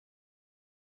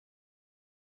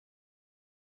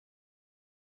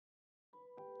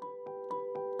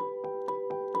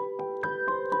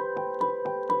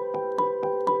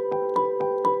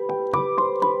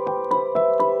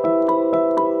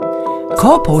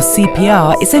Corpuls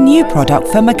CPR is a new product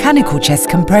for mechanical chest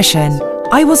compression.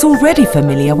 I was already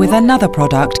familiar with another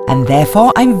product and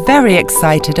therefore I'm very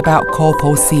excited about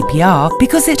Corpuls CPR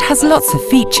because it has lots of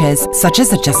features such as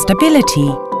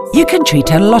adjustability. You can treat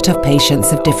a lot of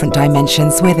patients of different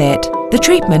dimensions with it. The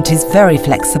treatment is very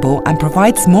flexible and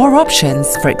provides more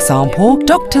options. For example,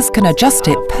 doctors can adjust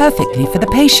it perfectly for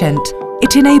the patient.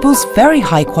 It enables very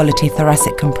high quality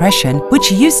thoracic compression,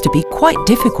 which used to be quite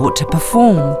difficult to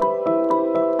perform.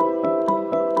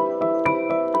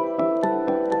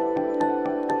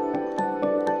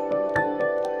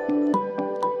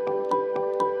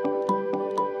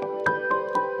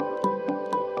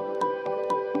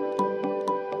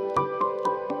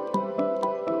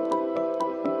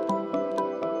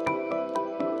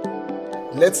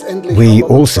 We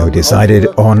also decided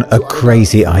on a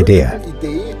crazy idea,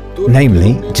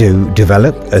 namely to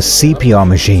develop a CPR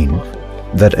machine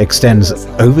that extends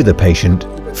over the patient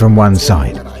from one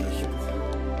side.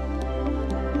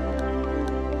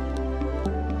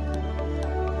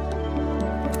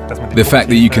 The fact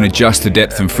that you can adjust the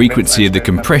depth and frequency of the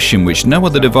compression, which no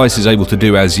other device is able to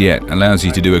do as yet, allows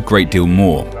you to do a great deal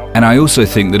more. And I also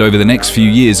think that over the next few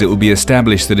years it will be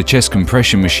established that a chest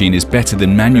compression machine is better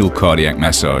than manual cardiac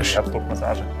massage.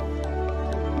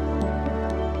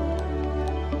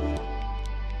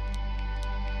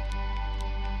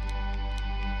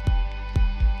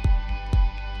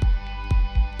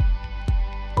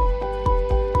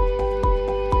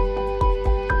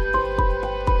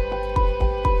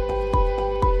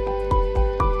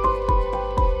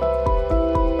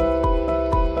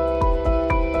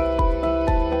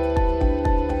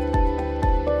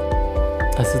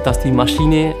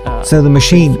 So the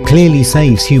machine clearly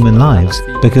saves human lives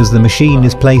because the machine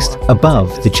is placed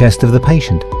above the chest of the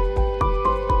patient.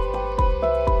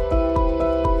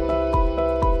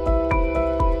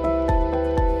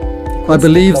 I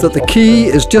believe that the key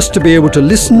is just to be able to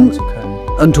listen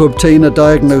and to obtain a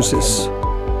diagnosis.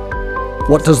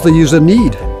 What does the user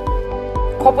need?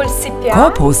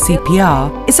 Corpuls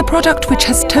CPR is a product which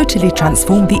has totally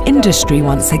transformed the industry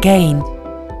once again.